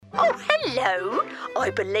hello. I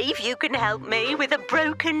believe you can help me with a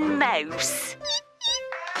broken mouse.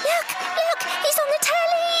 Look, he's on the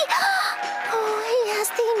telly. Oh, he has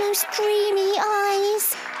the most dreamy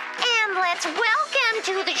eyes. And let's welcome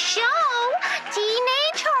to the show,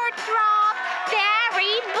 teenage heartthrob,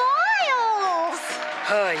 Barry Boyles.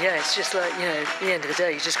 Oh, yeah, it's just like, at the end of the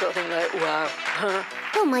day, you just got to think like, wow.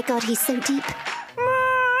 Oh, my God, he's so deep.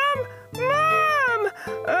 Mom!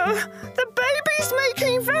 The baby's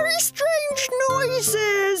making very strange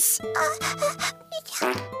noises.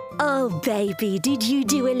 Oh, baby, did you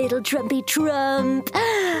do a little trumpy trump?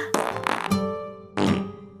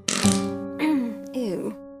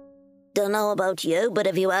 Ew. Don't know about you, but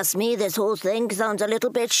if you ask me, this whole thing sounds a little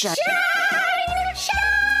bit shiny. Shine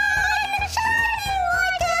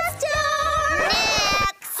like a star.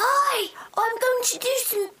 Next. Hi, I'm going to do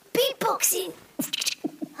some beatboxing.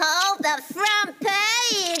 Hold the front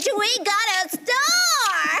page. We got a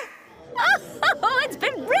star. Oh, it's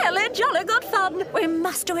been really jolly good fun. We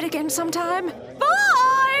must do it again sometime.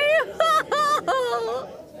 Bye!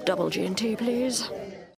 Double G&T, please.